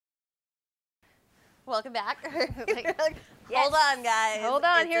Welcome back. Like, Hold on, guys. Hold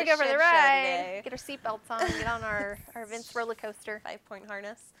on, It's here a we go for shit the show ride. today. Get our seatbelts on, get on our Vince roller coaster. 5-point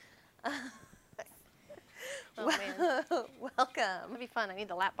harness. Oh man, Welcome. that'd be fun. I need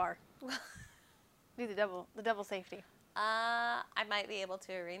the lap bar. Do the double safety. I might be able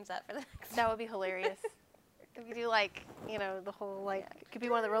to arrange that for the next. That would be hilarious. If you do like, you know, the whole like, it could be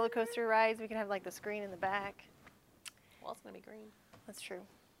one of the roller coaster rides. We can have like the screen in the back. Well, it's gonna be green. That's true.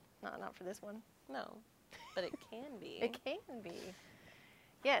 Not for this one. No, but it can be. It can be.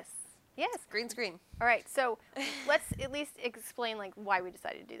 Yes. Yes. Green screen. All right. So let's at least explain like why we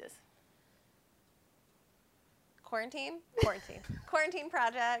decided to do this. Quarantine. Quarantine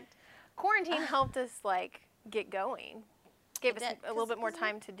project. Quarantine helped us like get going. Gave us did, a little bit more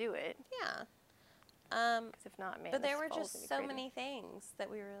time to do it. Yeah. Because if not, man. But there this were fall's just gonna so be crazy. many things that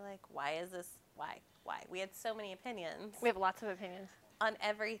we were like, why is this? Why? We had so many opinions We have lots of opinions. on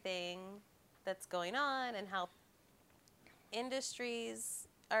everything that's going on and how industries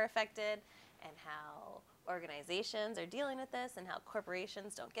are affected and how organizations are dealing with this and how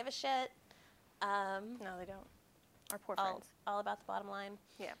corporations don't give a shit. No, they don't. Our poor friends. All about the bottom line.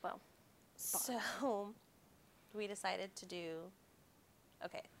 Yeah, well. So we decided to do,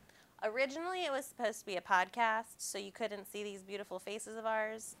 okay. Originally it was supposed to be a podcast, so you couldn't see these beautiful faces of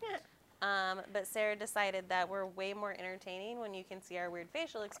ours. But Sarah decided that we're way more entertaining when you can see our weird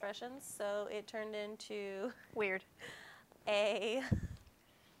facial expressions, so it turned into Weird. a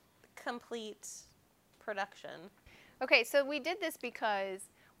complete production. Okay, so we did this because,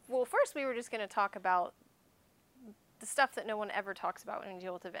 well, first we were just going to talk about the stuff that no one ever talks about when you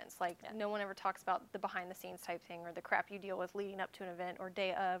deal with events. Like, no one ever talks about the behind-the-scenes type thing or the crap you deal with leading up to an event or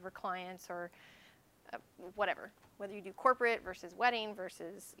day of or clients or whatever. Whether you do corporate versus wedding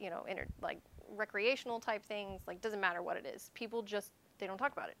versus, you know, like recreational type things, like, doesn't matter what it is. People just, they don't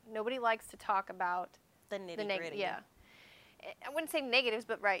talk about it. Nobody likes to talk about The nitty-gritty. Yeah. I wouldn't say negatives,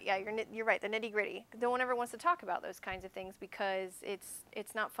 but right, yeah, you're right, the nitty-gritty. No one ever wants to talk about those kinds of things because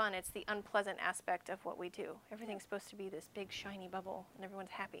it's not fun. It's the unpleasant aspect of what we do. Everything's supposed to be this big, shiny bubble, and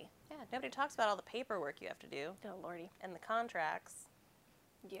everyone's happy. Yeah, nobody talks about all the paperwork you have to do Oh, Lordy. and the contracts.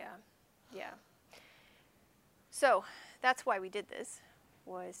 Yeah, yeah. So that's why we did this,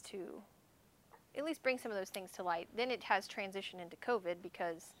 was to at least bring some of those things to light. Then it has transitioned into COVID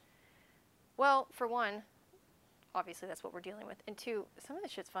because, well, for one, obviously that's what we're dealing with. And two, some of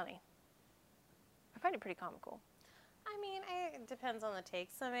this shit's funny. I find it pretty comical. I mean, it depends on the take.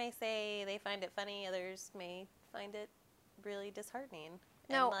 Some may say they find it funny, others may find it really disheartening.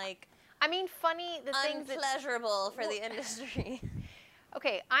 No, and like I mean funny, the things that... unpleasurable for the industry.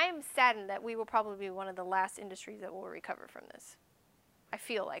 Okay, I am saddened that we will probably be one of the last industries that will recover from this. I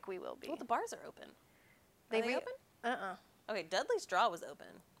feel like we will be. Well, the bars are open. Are they open? Uh-uh. Okay, Dudley's Draw was open.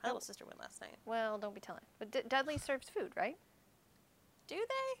 My little sister went last night. Well, don't be telling. But Dudley serves food, right? Do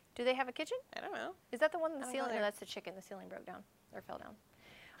they? Do they have a kitchen? I don't know. Is that the one in the I don't ceiling? know No, there. that's the chicken. The ceiling broke down or fell down.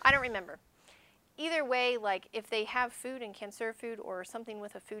 I don't remember. Either way, like, if they have food and can serve food or something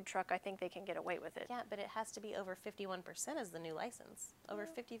with a food truck, I think they can get away with it. Yeah, but it has to be over 51% as the new license. Over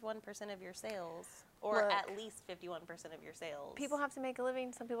 51% of your sales. Or Look. at least 51% of your sales. People have to make a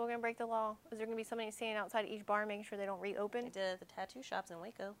living. Some people are going to break the law. Is there going to be somebody standing outside each bar making sure they don't reopen? I did it at the tattoo shops in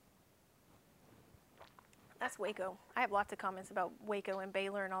Waco. That's Waco. I have lots of comments about Waco and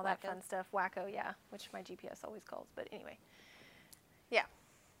Baylor and all that Wacko. fun stuff. Wacko, yeah, which my GPS always calls. But anyway, yeah.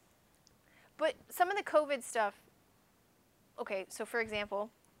 But some of the COVID stuff, okay, so for example,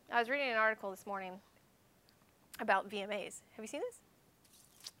 I was reading an article this morning about VMAs. Have you seen this?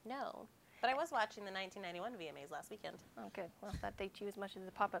 No. But I was watching the 1991 VMAs last weekend. Oh, good. Well, that dates you as much as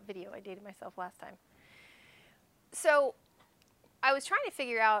the pop-up video. I dated myself last time. So I was trying to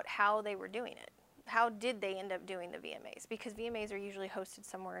figure out how they were doing it. How did they end up doing the VMAs? Because VMAs are usually hosted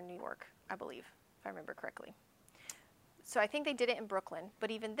somewhere in New York, I believe, if I remember correctly. So I think they did it in Brooklyn,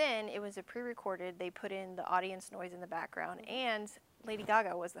 but even then it was a pre-recorded. They put in the audience noise in the background, and Lady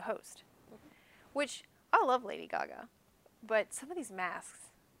Gaga was the host, which I love Lady Gaga, but some of these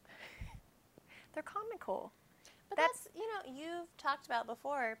masks, they're comical. But that's, you know, you've talked about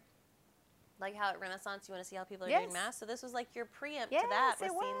before, like how at Renaissance you want to see how people are doing Yes. masks. So this was like your preempt Yes, to that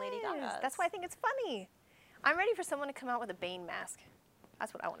was it seeing Lady was. Gaga. That's why I think it's funny. I'm ready for someone to come out with a Bane mask.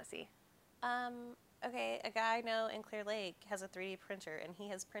 That's what I want to see. Okay, a guy I know in Clear Lake has a 3D printer, and he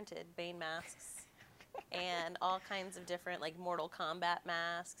has printed Bane masks and all kinds of different, like, Mortal Kombat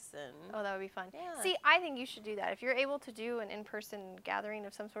masks. And Oh, that would be fun. Yeah. See, I think you should do that. If you're able to do an in-person gathering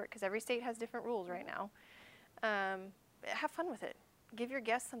of some sort, because every state has different rules right now, have fun with it. Give your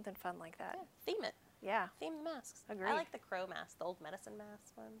guests something fun like that. theme it. Yeah. Theme the masks. Agreed. I like the crow masks, the old medicine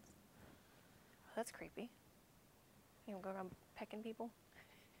mask ones. that's creepy. You don't go around pecking people?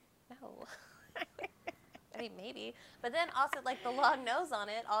 No. I mean, maybe. But then also, like, the long nose on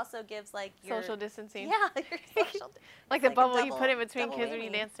it also gives, like, your... Social distancing. Yeah, your social... Like the like a bubble you put in double between kids when you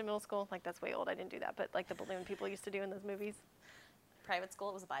whammy. danced in middle school. Like, that's way old. I didn't do that. But, like, the balloon people used to do in those movies. Private school,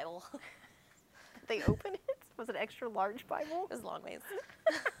 it was a Bible. They open it? Was it extra large Bible? It was long ways.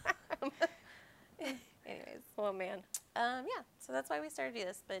 Anyways. Oh, man. Yeah, so that's why we started to do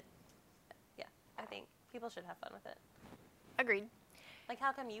this. But, yeah, I think people should have fun with it. Agreed. Like,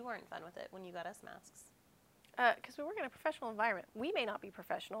 how come you weren't fun with it when you got us masks? Because we work in a professional environment. We may not be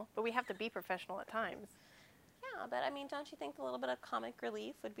professional, but we have to be professional at times. Yeah, but, I mean, don't you think a little bit of comic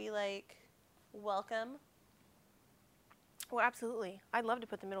relief would be, like, welcome? Well, absolutely. I'd love to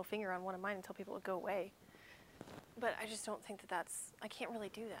put the middle finger on one of mine and tell people to go away. But I just don't think that that's... I can't really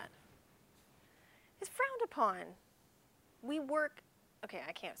do that. It's frowned upon. We work... Okay,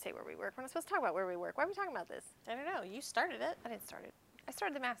 I can't say where we work. We're not supposed to talk about where we work. Why are we talking about this? I don't know. You started it. I didn't start it. I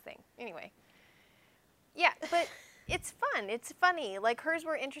started the mask thing. Anyway. Yeah, but it's fun. It's funny. Like, hers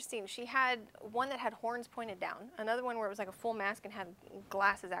were interesting. She had one that had horns pointed down. Another one where it was like a full mask and had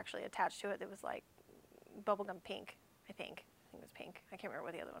glasses actually attached to it that was like bubblegum pink, I think. I think it was pink. I can't remember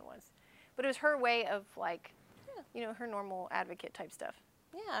what the other one was. But it was her way of, like, you know, her normal advocate type stuff.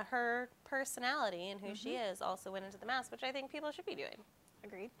 Yeah, her personality and who she is also went into the mask, which I think people should be doing.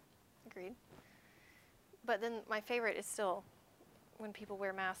 Agreed. Agreed. But then my favorite is still when people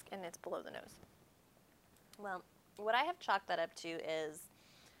wear masks and it's below the nose. Well, what I have chalked that up to is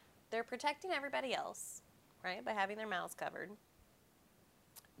they're protecting everybody else, right, by having their mouths covered.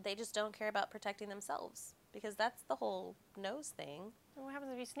 They just don't care about protecting themselves because that's the whole nose thing. And what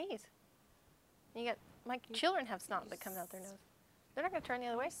happens if you sneeze? You got, my children have snot that comes out their nose. They're not going to turn the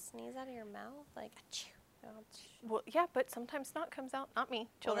other way. Sneeze out of your mouth? Like, achoo. Well, yeah, but sometimes snot comes out. Not me,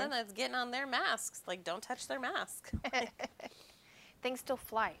 children. Well, then that's getting on their masks. Like, don't touch their mask. Things still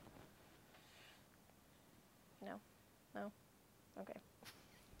fly. No? No? Okay.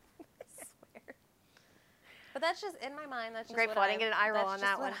 I swear. But that's just, in my mind, that's just Grateful what I didn't get an eye roll on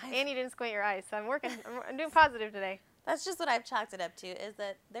that one. I've- And you didn't squint your eyes, so I'm working. I'm doing positive today. That's just what I've chalked it up to, is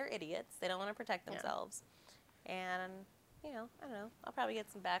that they're idiots. They don't want to protect Yeah. themselves. And, you know, I don't know. I'll probably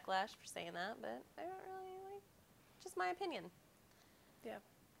get some backlash for saying that, but I don't really, like, just my opinion. Yeah.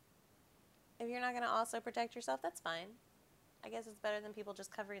 If you're not going to also protect yourself, that's fine. I guess it's better than people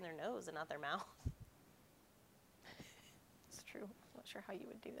just covering their nose and not their mouth. It's true. I'm not sure how you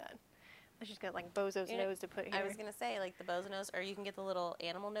would do that. I just got like Bozo's You know, nose to put here. I was going to say, like, the bozo nose, or you can get the little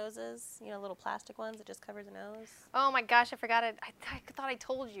animal noses, you know, little plastic ones that just cover the nose. Oh my gosh, I forgot it. I thought I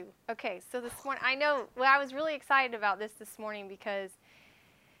told you. Okay, so this morning, I know, well, I was really excited about this morning because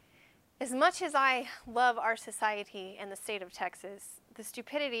as much as I love our society and the state of Texas, the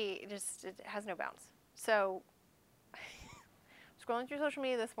stupidity just it has no bounds. So, scrolling through social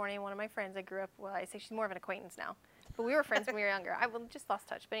media this morning, one of my friends I grew up, well, I say she's more of an acquaintance now, but we were friends when we were younger. I just lost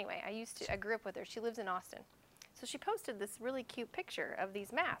touch, but anyway, I grew up with her. She lives in Austin. So she posted this really cute picture of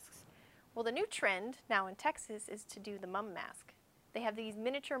these masks. Well, the new trend now in Texas is to do the mum mask. They have these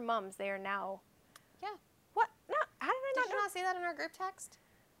miniature mums. They are now... Yeah. What? No, how did I Did not you know? not see that in our group text?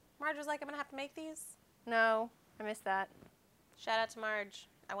 Marge was like, I'm going to have to make these. No, I missed that. Shout out to Marge.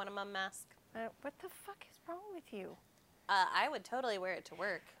 I want a mum mask. What the fuck is wrong with you? I would totally wear it to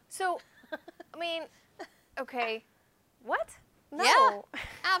work. So, I mean, okay. What? No. Yeah,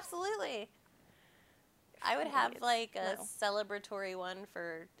 absolutely. I would have Idiots. like a No. celebratory one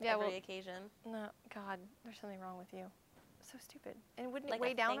for Yeah, every well- occasion. No, God, there's something wrong with you. So stupid. And wouldn't Like it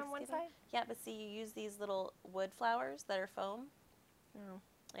weigh a down on one Thanksgiving? side? Yeah, but see, you use these little wood flowers that are foam. No.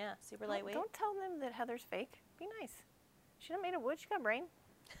 Yeah, super Don't- lightweight. Don't tell them that Heather's fake. Be nice. She's not made of wood. She got a brain.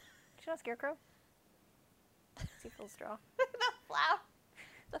 She's not a scarecrow. See, full straw.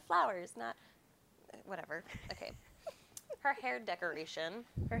 The flowers, not whatever. Okay. Her hair decoration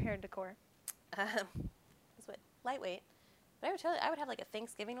Her hair decor. is what lightweight. But I would have like a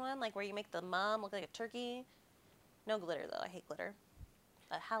Thanksgiving one, like where you make the mom look like a turkey. No glitter though. I hate glitter.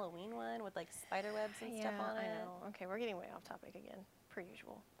 A Halloween one with like spider webs and stuff on it. I know. Okay, we're getting way off topic again, per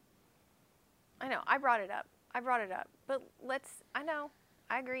usual. I know. I brought it up. But I know.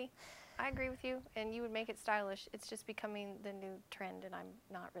 I agree with you, and you would make it stylish. It's just becoming the new trend, and I'm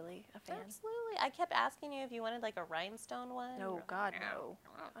not really a fan. Absolutely. I kept asking you if you wanted like a rhinestone one. You No, were God, like, no.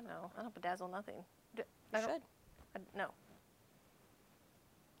 I know. I don't bedazzle nothing. You I don't- should. No.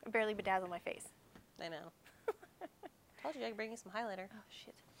 I barely bedazzle my face. I know. Told you I could bring you some highlighter. Oh,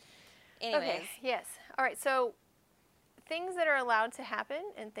 shit. Anyways, Okay, yes. All right, so things that are allowed to happen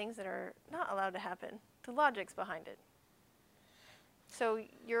and things that are not allowed to happen. The logic's behind it. So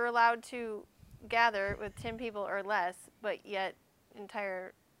you're allowed to gather with 10 people or less, but yet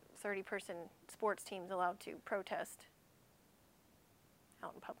entire 30-person sports teams allowed to protest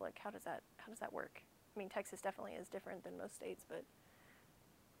out in public. How does that work? I mean, Texas definitely is different than most states, but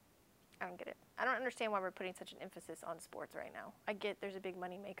I don't get it. I don't understand why we're putting such an emphasis on sports right now. I get there's a big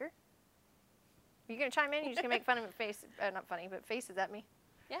money maker. Are you going to chime in? You're just going to make fun of face, not funny, but faces at me?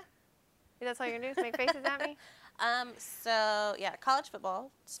 Yeah. That's all you're going to do is make faces at me? So, yeah, college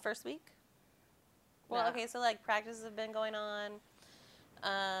football, it's first week. Well, No. okay, so, like, practices have been going on,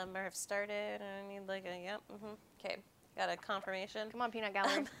 or have started, and I need, like, okay, got a confirmation. Come on, peanut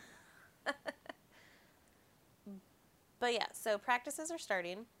gallery. But, yeah, so practices are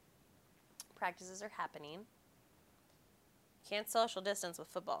starting. Practices are happening. Can't social distance with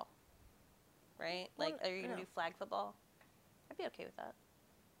football, right? Well, Like, are you going to no. do flag football? I'd be okay with that.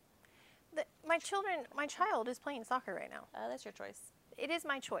 My child is playing soccer right now. That's your choice. It is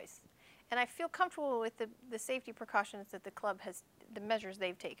my choice. And I feel comfortable with the safety precautions that the club has, the measures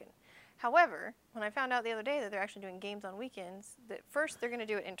they've taken. However, when I found out the other day that they're actually doing games on weekends, that first they're going to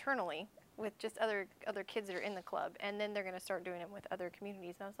do it internally with just other kids that are in the club, and then they're going to start doing it with other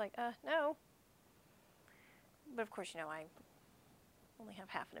communities. And I was like, no. But of course, I only have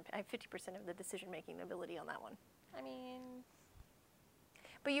I have 50% of the decision-making ability on that one. I mean,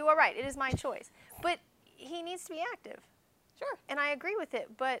 But you are right. It is my choice. But he needs to be active. sure. And I agree with it.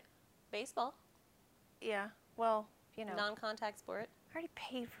 But, Baseball, yeah, well, non-contact sport. I already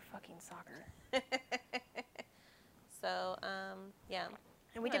paid for fucking soccer. So, yeah.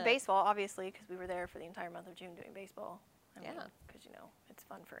 And we did baseball, obviously, because we were there for the entire month of June doing baseball. Yeah. Because, it's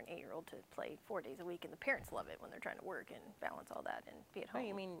fun for an 8-year-old to play 4 days a week, and the parents love it when they're trying to work and balance all that and be at Oh, home.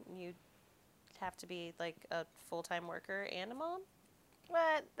 you mean you have to be, like, a full-time worker and a mom?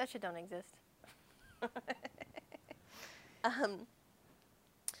 But that shit don't exist.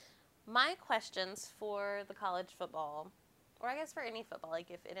 My questions for the college football, or I guess for any football, like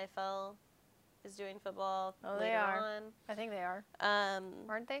if NFL is doing football They later are. on, I think they are.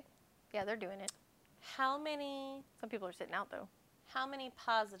 Aren't they? Yeah, they're doing it. how many Some people are sitting out, though.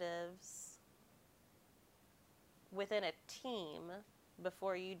 positives within a team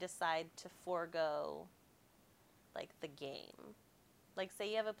before you decide to forego, like, the game? Like, say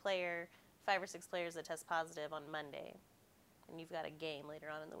you have a player, 5 or 6 players that test positive on Monday, and you've got a game later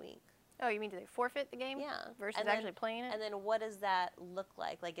on in the week. Oh, you mean do they forfeit the game? Yeah. Versus And then- actually playing it? And then what does that look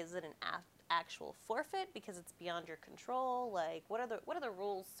like? Like, is it an actual forfeit because it's beyond your control? Like, what are the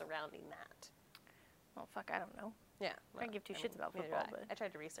rules surrounding that? Oh, fuck, I don't know. Yeah. I don't give two shits about football, but I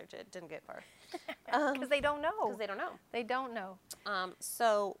tried to research it. Didn't get far. because they don't know. Because they don't know. They don't know.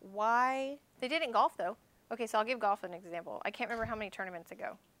 So why? They did it in golf, though. Okay, so I'll give golf an example. I can't remember how many tournaments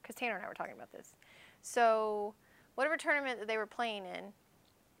ago, because Tanner and I were talking about this. So whatever tournament that they were playing in,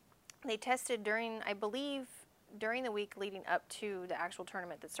 they tested I believe, during the week leading up to the actual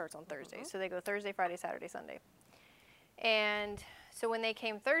tournament that starts on Thursday. Mhm. So they go Thursday, Friday, Saturday, Sunday. And so when they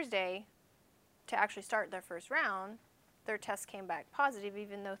came Thursday to actually start their first round, their test came back positive,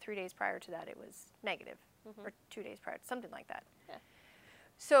 even though 3 days prior to that it was negative, or 2 days prior, something like that. Yeah.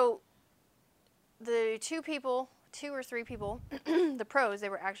 So the 2 or 3 people, the pros, they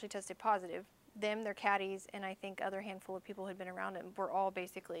were actually tested positive. Them, their caddies, and I think other handful of people who had been around them were all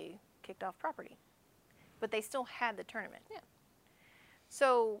basically kicked off property. But they still had the tournament. Yeah.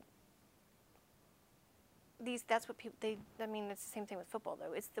 So that's what people, I mean, it's the same thing with football,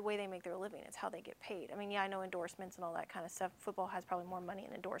 though. It's the way they make their living. It's how they get paid. I mean, yeah, I know endorsements and all that kind of stuff. Football has probably more money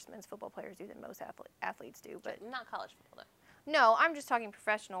in endorsements, football players do, than most athletes do. But Not college football, though. no, I'm just talking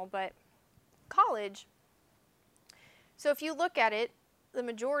professional, but college. So if you look at it, the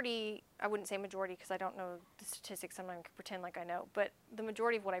majority, I wouldn't say majority because I don't know the statistics, I'm not going to pretend like I know, but the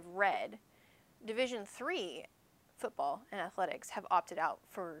majority of what I've read, Division III football and athletics have opted out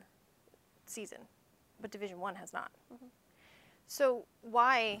for season, but Division I has not. Mhm. So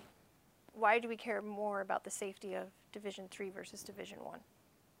why do we care more about the safety of Division III versus Division I?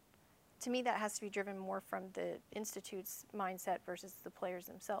 To me, that has to be driven more from the institute's mindset versus the players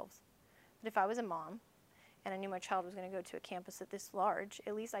themselves. But if I was a mom and I knew my child was going to go to a campus at this large,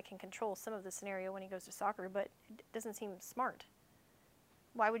 at least I can control some of the scenario when he goes to soccer, but it doesn't seem smart.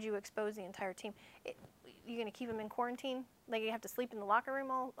 Why would you expose the entire team? You're going to keep them in quarantine? Like you have to sleep in the locker room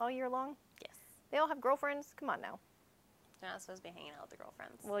all year long? Yes. They all have girlfriends? Come on now. They're not supposed to be hanging out with their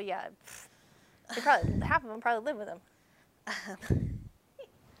girlfriends. Well, yeah. They probably, half of them probably live with them.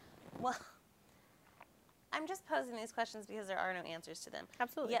 Well, I'm just posing these questions because there are no answers to them.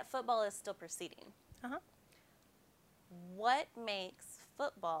 Absolutely. Yet football is still proceeding. Uh-huh. What makes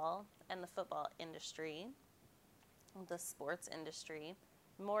football and the football industry, the sports industry,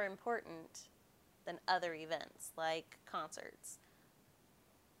 more important than other events, like concerts,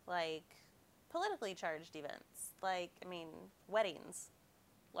 like politically charged events, like, I mean, weddings,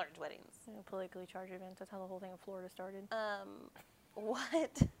 large weddings. You know, politically charged events. That's how the whole thing in Florida started.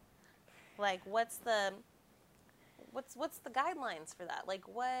 What, like, what's the guidelines for that? Like,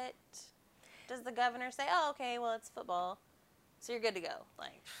 what does the governor say? Oh, okay, well, it's football, so you're good to go.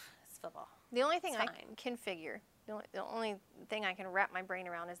 Like, it's football. The only thing It's I fine. can figure, the only thing I can wrap my brain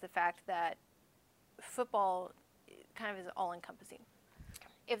around is the fact that football kind of is all-encompassing.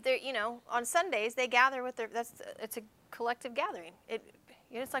 If they're, you know, on Sundays they gather with it's a collective gathering.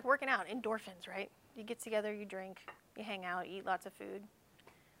 It's like working out, endorphins, right? You get together, you drink, you hang out, eat lots of food.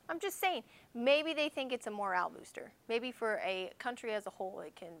 I'm just saying, maybe they think it's a morale booster. Maybe for a country as a whole,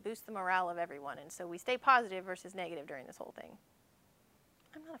 it can boost the morale of everyone, and so we stay positive versus negative during this whole thing.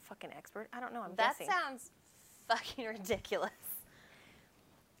 I'm not a fucking expert. I don't know. I'm That guessing. sounds fucking ridiculous.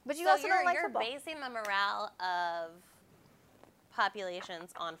 But you So also don't like you're football. basing the morale of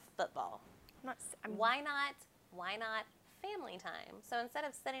populations on football. Why not family time? So instead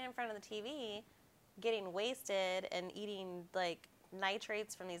of sitting in front of the TV, getting wasted and eating like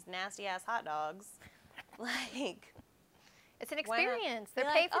nitrates from these nasty ass hot dogs, like, it's an why not experience. be They're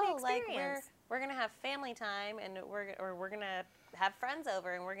like, paid for oh, the like experience. we're gonna have family time, and we're gonna have friends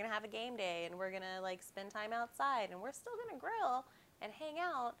over, and we're gonna have a game day, and we're gonna like spend time outside, and we're still gonna grill and hang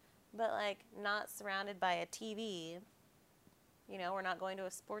out, but like not surrounded by a TV. You know, we're not going to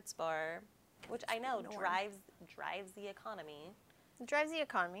a sports bar, which I know Norm. drives the economy. It drives the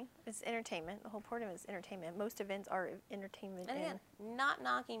economy. It's entertainment. The whole point of it is entertainment. Most events are entertainment. And again, not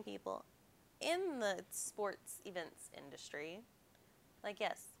knocking people in the sports events industry. Like,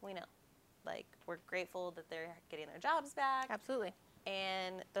 yes, we know. Like, we're grateful that they're getting their jobs back Absolutely.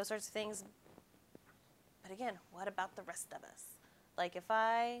 and those sorts of things. But again, what about the rest of us? Like, if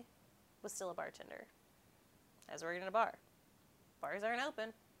I was still a bartender, I was working in a bar. Bars aren't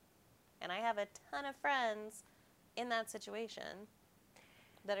open. And I have a ton of friends in that situation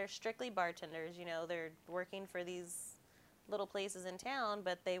that are strictly bartenders. You know, they're working for these little places in town,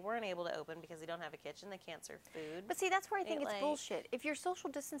 but they weren't able to open because they don't have a kitchen. They can't serve food. But see, that's where I think it's like- bullshit. If you're social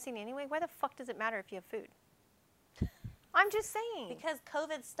distancing anyway, why the fuck does it matter if you have food? I'm just saying. Because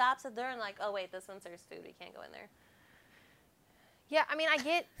COVID stops at the door and like, oh, wait, this one serves food. We can't go in there. Yeah, I mean, I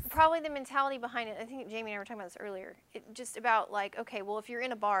get probably the mentality behind it. I think Jamie and I were talking about this earlier. Just about like, okay, well, if you're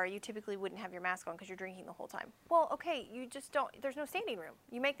in a bar, you typically wouldn't have your mask on because you're drinking the whole time. Well, okay, you just don't, there's no standing room.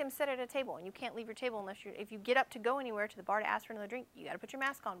 You make them sit at a table, and you can't leave your table unless if you get up to go anywhere to the bar to ask for another drink, you got to put your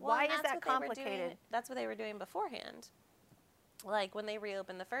mask on. Well, Why and is that's that what they were complicated? doing- That's what they were doing beforehand. Like, when they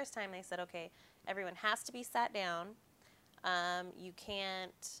reopened the first time, they said, okay, everyone has to be sat down. You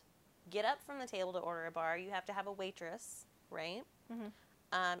can't get up from the table to order a bar. You have to have a waitress, right?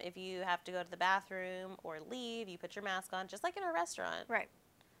 Mm-hmm. If you have to go to the bathroom or leave, you put your mask on, just like in a restaurant. Right.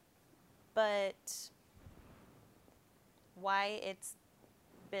 But why it's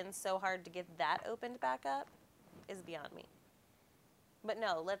been so hard to get that opened back up is beyond me. But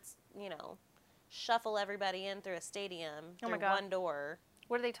no, let's, shuffle everybody in through a stadium Oh my through God. one door.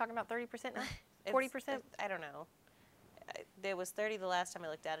 What are they talking about? 30% now? It's- 40%? I don't know. There was 30 the last time I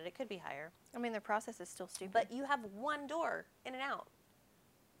looked at it. It could be higher. I mean, their process is still stupid. But you have one door in and out.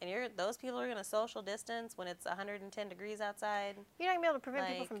 And those people are going to social distance when it's 110 degrees outside. You're not going to be able to prevent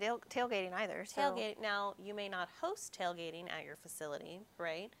people like, from tailgating either. So. Tailgate. Now, you may not host tailgating at your facility,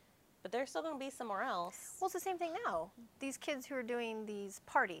 right? But there's still going to be somewhere else. Well, it's the same thing now. These kids who are doing these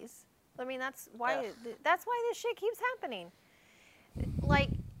parties. I mean, that's why Ugh. that's why this shit keeps happening. Like,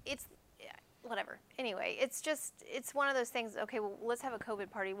 it's whatever. Anyway, it's one of those things. Okay, well, let's have a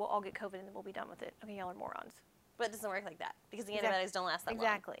COVID party. We'll all get COVID and then we'll be done with it. Okay, y'all are morons. But it doesn't work like that because the Exactly. antibiotics don't last that long.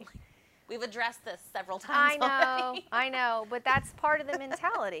 Exactly. We've addressed this several times already. I know, but that's part of the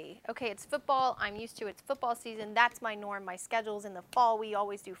mentality. Okay, it's football. I'm used to it's football season. That's my norm. My schedule's in the fall. We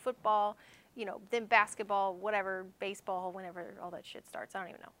always do football, then basketball, whatever, baseball, whenever all that shit starts. I don't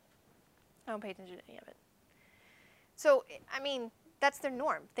even know. I don't pay attention to any of it. So, I mean, that's their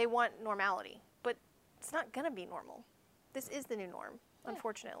norm. They want normality, but it's not going to be normal. This is the new norm,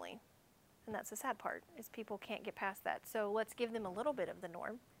 unfortunately. And that's the sad part, is people can't get past that. So let's give them a little bit of the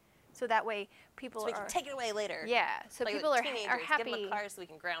norm. So that way people So we are... can take it away later. Yeah, so Like people with are teenagers, happy. Give them a car so we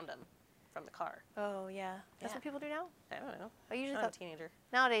can ground them from the car. Oh, yeah. That's Yeah. what people do now? I don't know. I usually I'm not thought... a teenager.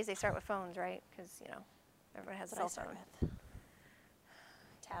 Nowadays they start with phones, right? Because, everyone has a That's cell what I start phone. with.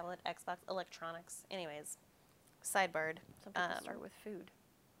 Tablet, Xbox, electronics. Anyways, sidebarred. Some people start with food.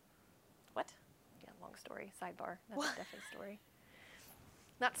 What? Yeah, long story. Sidebar. That's What? a definite story.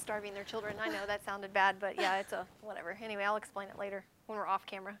 Not starving their children. I know that sounded bad, but yeah, it's a whatever. Anyway, I'll explain it later when we're off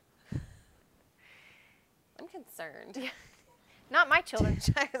camera. I'm concerned. Yeah. Not my children.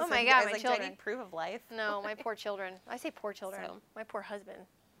 Oh my God, my Do I children. need proof of life? No, my poor children. I say poor children. So. My poor husband.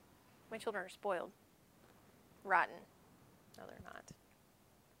 My children are spoiled. Rotten. No, they're not.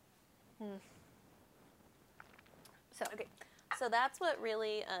 So, Okay. So that's what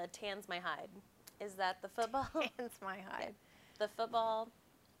really tans my hide, is that the football, hands my hide. the football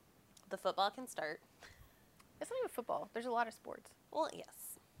can start. It's not even football. There's a lot of sports. Well,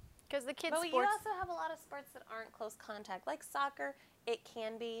 yes. Because the kids' But you sports. also have a lot of sports that aren't close contact. Like soccer, it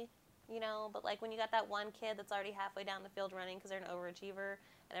can be, you know, but like when you got that one kid that's already halfway down the field running because they're an overachiever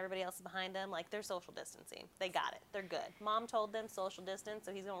and everybody else is behind them, like they're social distancing. They got it. They're good. Mom told them social distance,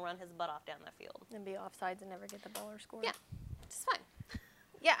 so he's going to run his butt off down that field. And be offsides and never get the ball or score. Yeah, it's fine.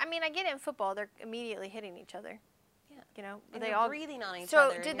 Yeah, I mean, I get it in football. They're immediately hitting each other. Yeah. You know, And they you're all breathing on each So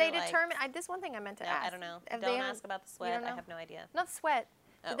other. did and they you're like, determine? This one thing I meant to No, ask. I don't know. Have Don't they- ask about the you sweat. don't I know? have no idea. Not sweat.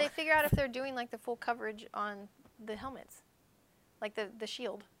 Oh. Did they figure out if they're doing like the full coverage on the helmets, like the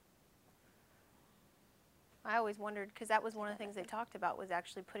shield? I always wondered because that was one of the things they talked about was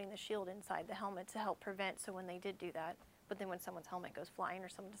actually putting the shield inside the helmet to help prevent. So when they did do that, but then when someone's helmet goes flying or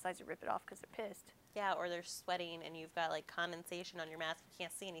someone decides to rip it off because they're pissed. Yeah, or they're sweating and you've got like condensation on your mask. You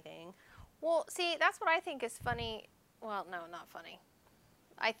can't see anything. Well, see, that's what I think is funny. Well, no, not funny.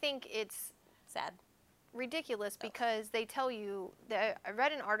 I think it's Sad. ridiculous because they tell you that I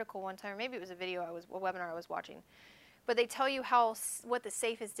read an article one time, or maybe it was a webinar I was watching, but they tell you what the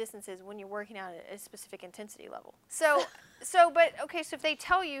safest distance is when you're working out at a specific intensity level. So, so if they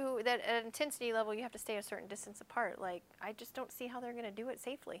tell you that at an intensity level you have to stay a certain distance apart, like I just don't see how they're going to do it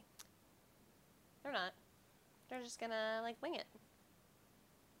safely. They're not. They're just gonna like wing it.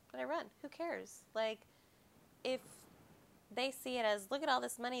 Let it run. Who cares? Like, if they see it as, look at all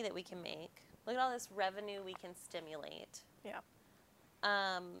this money that we can make. Look at all this revenue we can stimulate. Yeah.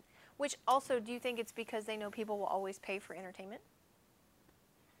 Um, Which also, do you think it's because they know people will always pay for entertainment?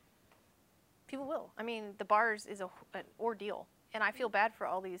 People will. I mean, the bars is an ordeal, and I feel bad for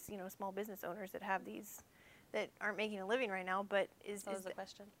all these, small business owners that have these, that aren't making a living right now. But is the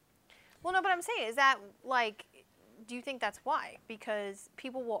question? Well, no, but I'm saying, is that like, do you think that's why? Because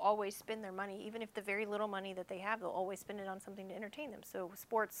people will always spend their money, even if the very little money that they have, they'll always spend it on something to entertain them. So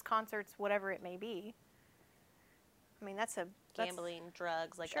sports, concerts, whatever it may be. I mean, that's Gambling,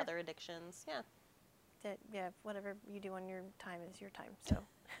 drugs, like Sure. other addictions. Yeah. Yeah, whatever you do on your time is your time. So,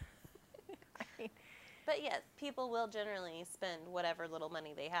 I mean, But yes, people will generally spend whatever little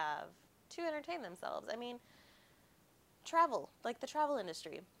money they have to entertain themselves. I mean, travel, like the travel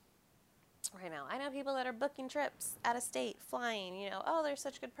industry right now. I know people that are booking trips out of state, flying, oh, there's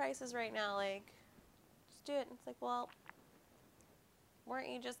such good prices right now, like, just do it. And it's like, well, weren't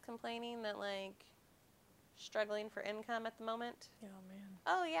you just complaining that, like, struggling for income at the moment? oh man.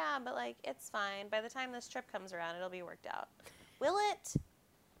 Oh, yeah, but, like, it's fine. By the time this trip comes around, it'll be worked out. Will it?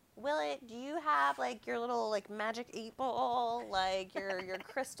 Do you have, like, your little, like, magic 8-ball, like, your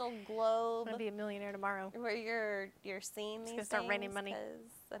crystal globe? I'm gonna be a millionaire tomorrow. Where you're seeing these gonna start raining things? money.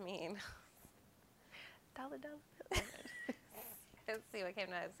 'Cause, I mean, Dollar. let's see what came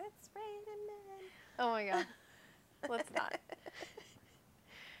next. It's raining men. Oh my god. Let's not.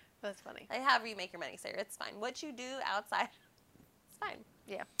 That's funny. Like, however you make your money, Sarah, it's fine. What you do outside, it's fine.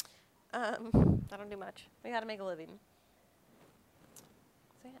 Yeah. I don't do much. We got to make a living.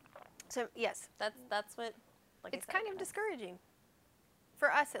 So yeah, So yes, that's what. Like it's I said, kind of discouraging.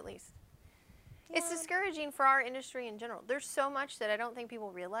 For us, at least. It's Yeah. discouraging for our industry in general. There's so much that I don't think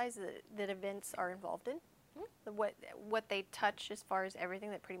people realize that events are involved in. What they touch as far as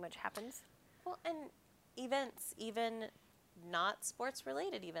everything that pretty much happens. Well, and events, even not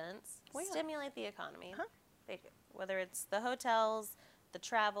sports-related events, Well, yeah. stimulate the economy. Huh? They do. Whether it's the hotels, the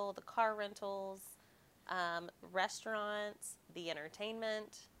travel, the car rentals, restaurants, the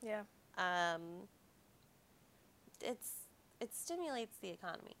entertainment. Yeah. It stimulates the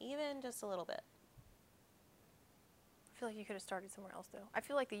economy, even just a little bit. I feel like you could have started somewhere else though. I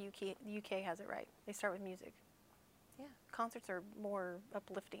feel like the UK has it right. They start with music. Yeah. Concerts are more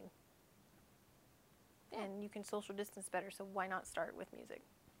uplifting. Yeah. And you can social distance better, so why not start with music?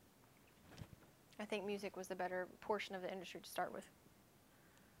 I think music was the better portion of the industry to start with.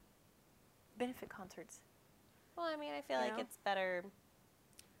 Benefit concerts. Well, I mean, I feel You like know? it's better.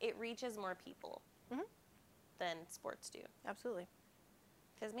 It reaches more people Mhm. than sports do. Absolutely.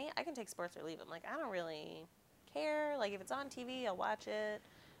 Because me, I can take sports or leave them. Like, I don't really care. Like, if it's on TV, I'll watch it.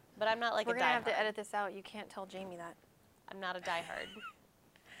 But I'm not like We're a going to have diehard. to edit this out. You can't tell Jamie that. I'm not a diehard.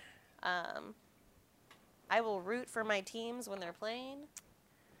 I will root for my teams when they're playing,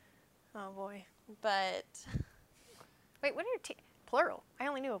 Oh, boy. but Wait, what are your plural? I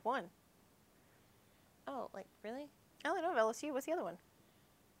only knew of one. Oh, like, really? I only know of LSU. What's the other one?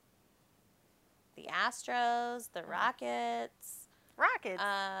 The Astros, the Rockets, Rockets.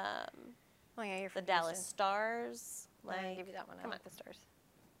 oh yeah, you're the from Dallas Houston. Stars. I Like, give you that one. I come like on. the Stars.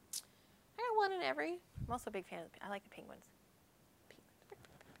 I got one in every. I'm also a big fan of I like the Penguins.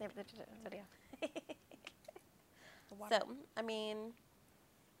 So, yeah. So, I mean,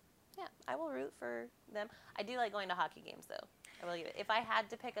 yeah, I will root for them. I do like going to hockey games, though. I will give it. If I had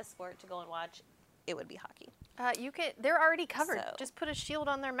to pick a sport to go and watch, it would be hockey. You can. They're already covered. So. Just put a shield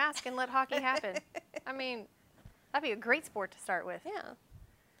on their mask and let hockey happen. I mean, that'd be a great sport to start with. Yeah.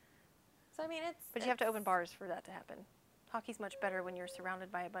 So I mean, But you have to open bars for that to happen. Hockey's much better when you're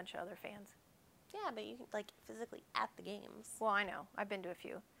surrounded by a bunch of other fans. Yeah, but you can like physically at the games. Well, I know. I've been to a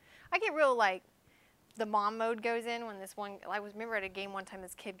few. I get real like. The mom mode goes in when this one. Remember at a game one time,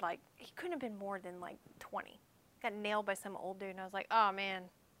 this kid he couldn't have been more than like 20. Got nailed by some old dude, and I was like, oh man,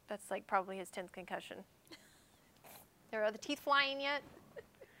 that's like probably his 10th concussion. Are the teeth flying yet?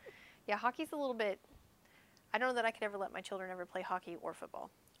 Yeah, hockey's a little bit. I don't know that I could ever let my children ever play hockey or football.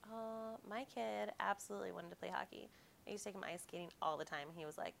 My kid absolutely wanted to play hockey. I used to take him ice skating all the time. He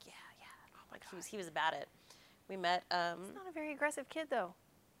was like, yeah. Oh my God. He was about it. We met. He's not a very aggressive kid though.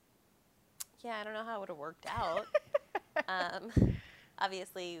 Yeah, I don't know how it would have worked out.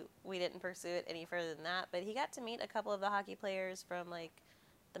 Obviously, we didn't pursue it any further than that, but he got to meet a couple of the hockey players from, like,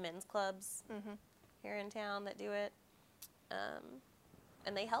 the men's clubs here in town that do it.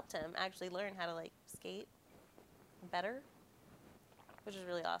 And they helped him actually learn how to, like, skate better, which is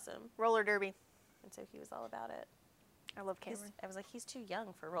really awesome. Roller derby. And so he was all about it. I love Cameron. I was like, he's too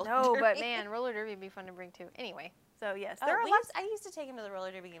young for roller derby. derby. But man, roller derby would be fun to bring too. Anyway. So, yes. I used to take him to the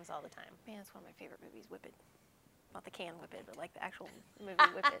roller derby games all the time. Man, it's one of my favorite movies, Whip It. Not the can Whip It, but like the actual movie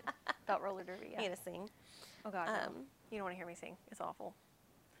Whip It. About roller derby, yeah. You need to sing. Oh, God, no. You don't want to hear me sing. It's awful.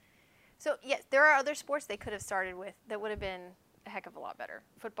 So, yes, there are other sports they could have started with that would have been a heck of a lot better.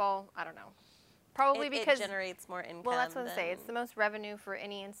 Football, I don't know. Probably because... It generates more income. Well, that's what I say. It's the most revenue for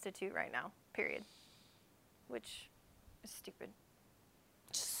any institute right now, period. Which is stupid.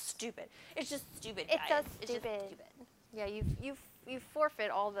 Stupid. It's just stupid, It's guys. so stupid. It's just stupid. Yeah, you forfeit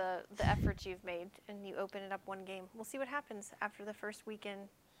all the efforts you've made, and you open it up one game. We'll see what happens after the first weekend.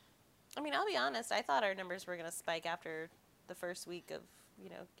 I mean, I'll be honest. I thought our numbers were going to spike after the first week of,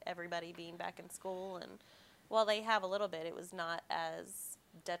 everybody being back in school. And while they have a little bit, it was not as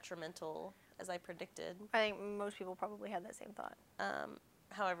detrimental as I predicted. I think most people probably had that same thought.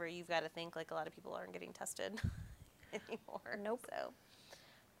 However, you've got to think, like, a lot of people aren't getting tested anymore. Nope. So...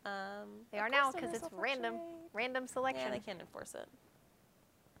 they are now because it's random selection. Yeah, they can't enforce it.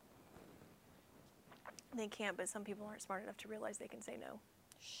 They can't, but some people aren't smart enough to realize they can say no.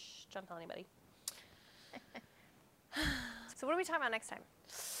 Shh, don't tell anybody. So what are we talking about next time?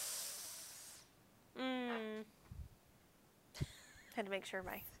 Had to make sure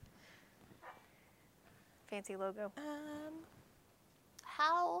my fancy logo.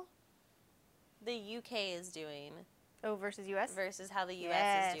 How the UK is doing. Oh, versus U.S. Versus how the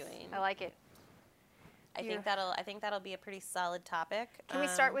U.S. is doing. I like it. I think that'll be a pretty solid topic. Can we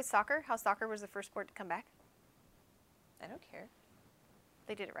start with soccer? How soccer was the first sport to come back? I don't care.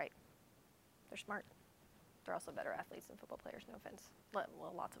 They did it right. They're smart. They're also better athletes than football players. No offense.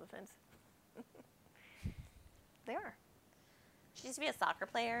 Well, lots of offense. They are. She used to be a soccer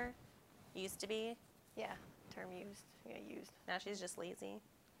player. Used to be. Yeah. Term used. Yeah, used. Now she's just lazy.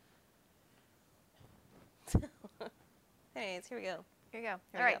 Anyways, here we go. Here you go.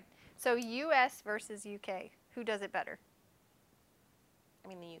 All right. So U.S. versus U.K. Who does it better? I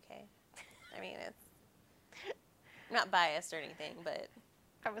mean, the UK. I mean, I'm not biased or anything, but...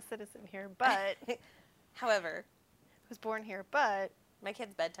 I'm a citizen here, but... However... I was born here, but... My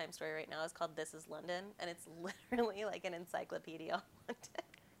kid's bedtime story right now is called This is London, and it's literally like an encyclopedia on London.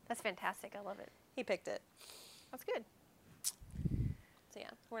 That's fantastic. I love it. He picked it. That's good. So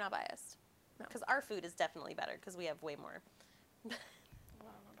yeah, we're not biased. No. Because our food is definitely better, because we have way more. Well, I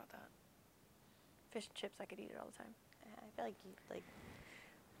don't know about that. Fish and chips, I could eat it all the time. I feel like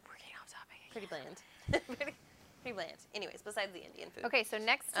we're getting off topic. Pretty bland. pretty bland. Anyways, besides the Indian food. Okay, so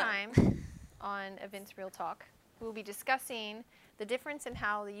next time on Events Real Talk, we'll be discussing the difference in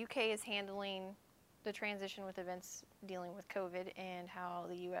how the UK is handling the transition with events dealing with COVID and how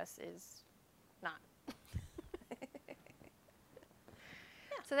the US is not.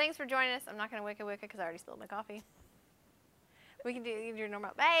 So thanks for joining us. I'm not going to wicca because I already spilled my coffee. We can do your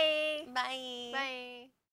normal. Bye. Bye. Bye.